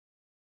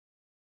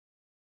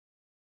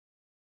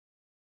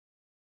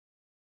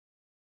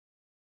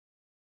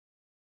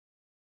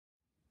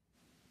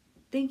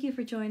Thank you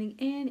for joining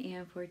in,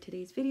 and for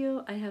today's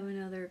video I have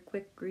another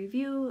quick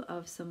review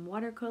of some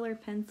watercolor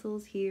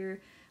pencils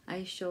here.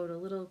 I showed a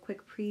little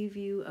quick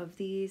preview of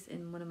these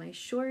in one of my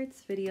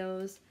shorts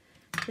videos.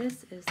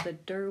 This is the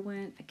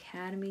Derwent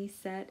Academy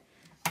set.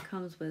 It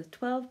comes with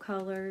 12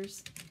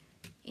 colors,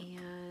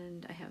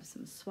 and I have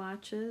some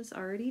swatches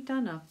already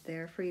done up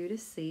there for you to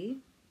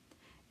see.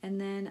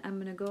 And then I'm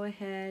going to go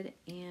ahead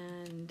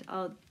and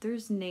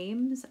there's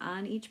names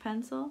on each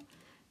pencil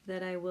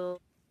that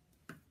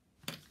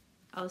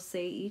I'll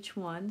say each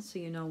one so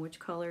you know which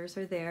colors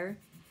are there.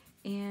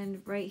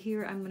 And right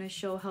here I'm going to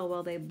show how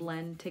well they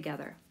blend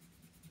together.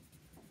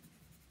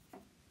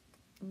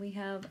 We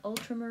have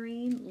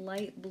ultramarine,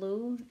 light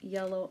blue,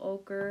 yellow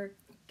ochre,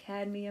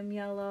 cadmium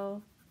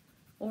yellow,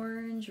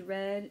 orange,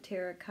 red,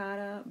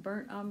 terracotta,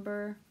 burnt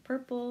umber,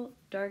 purple,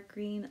 dark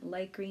green,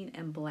 light green,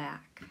 and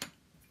black.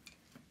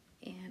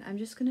 And I'm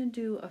just going to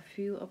do a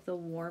few of the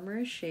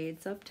warmer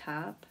shades up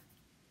top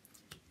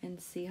and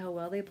see how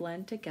well they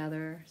blend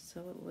together.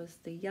 So it was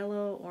the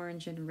yellow,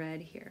 orange, and red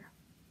here.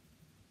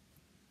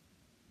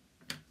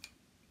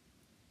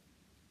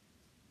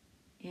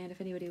 And if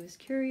anybody was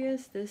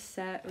curious, this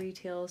set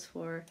retails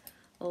for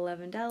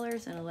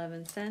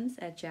 $11.11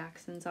 at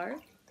Jackson's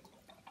Art.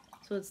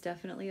 So it's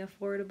definitely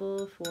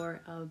affordable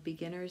for a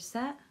beginner's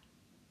set.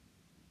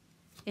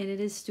 And it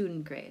is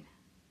student grade.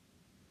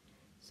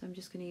 So I'm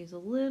just going to use a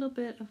little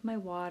bit of my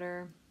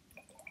water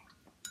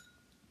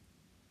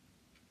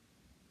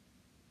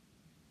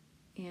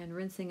and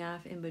rinsing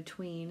off in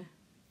between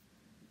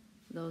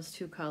those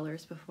two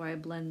colors before I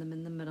blend them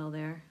in the middle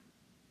there.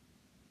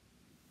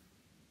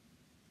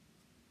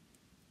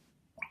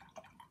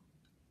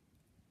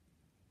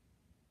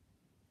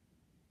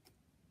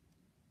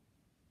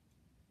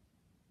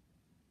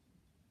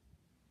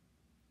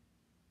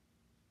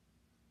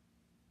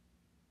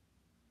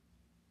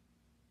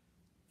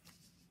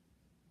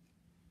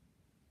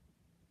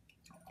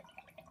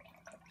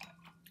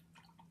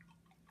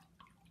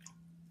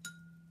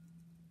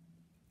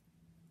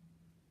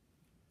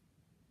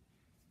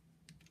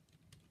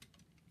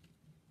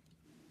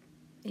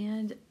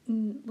 And a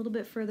little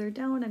bit further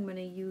down, I'm going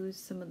to use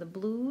some of the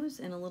blues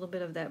and a little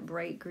bit of that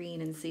bright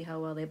green and see how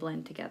well they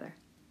blend together.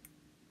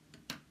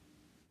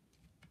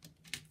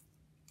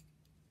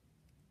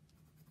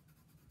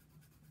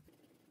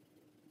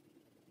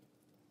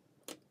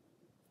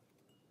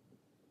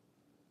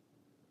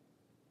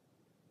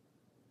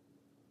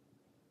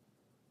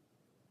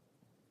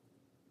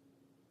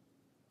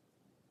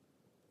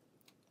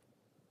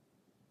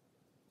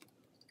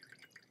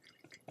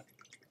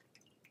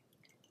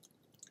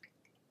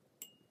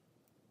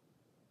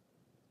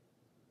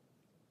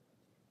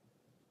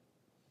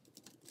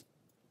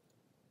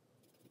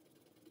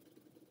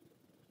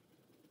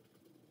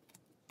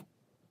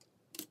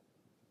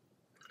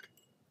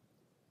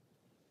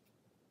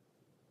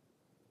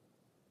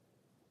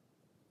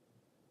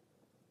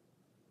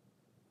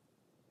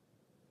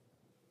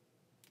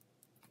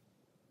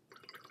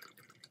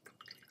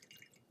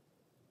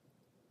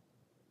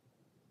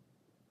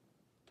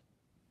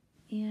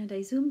 And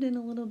I zoomed in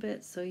a little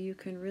bit so you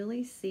can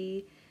really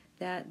see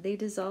that they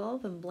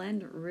dissolve and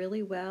blend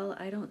really well.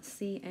 I don't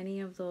see any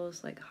of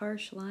those like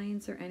harsh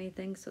lines or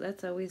anything, so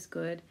that's always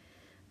good.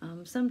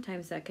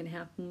 Sometimes that can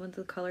happen with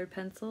the colored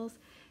pencils.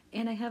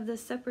 And I have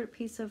this separate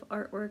piece of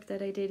artwork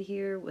that I did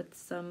here with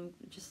some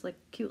just like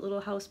cute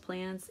little house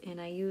plants, and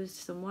I used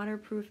some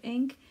waterproof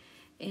ink,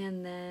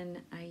 and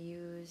then I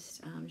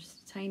used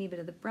just a tiny bit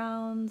of the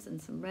browns and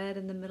some red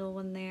in the middle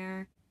one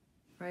there.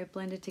 I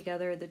blended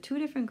together the two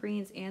different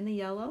greens and the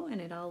yellow,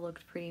 and it all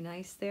looked pretty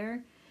nice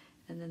there.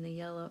 And then the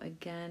yellow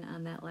again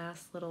on that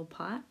last little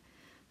pot.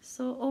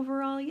 So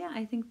overall, yeah,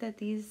 I think that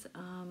these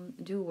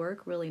do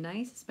work really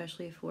nice,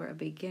 especially for a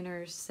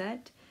beginner's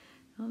set.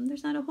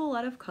 There's not a whole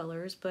lot of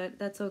colors, but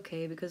that's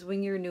okay, because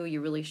when you're new, you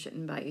really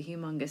shouldn't buy a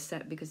humongous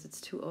set because it's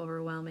too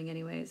overwhelming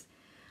anyways.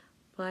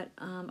 But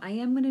I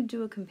am going to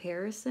do a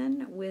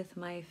comparison with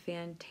my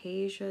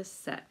Fantasia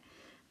set.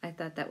 I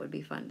thought that would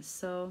be fun.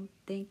 So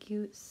thank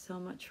you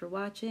so much for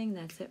watching.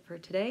 That's it for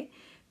today.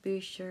 Be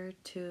sure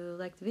to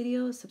like the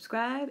video,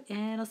 subscribe,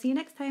 and I'll see you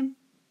next time.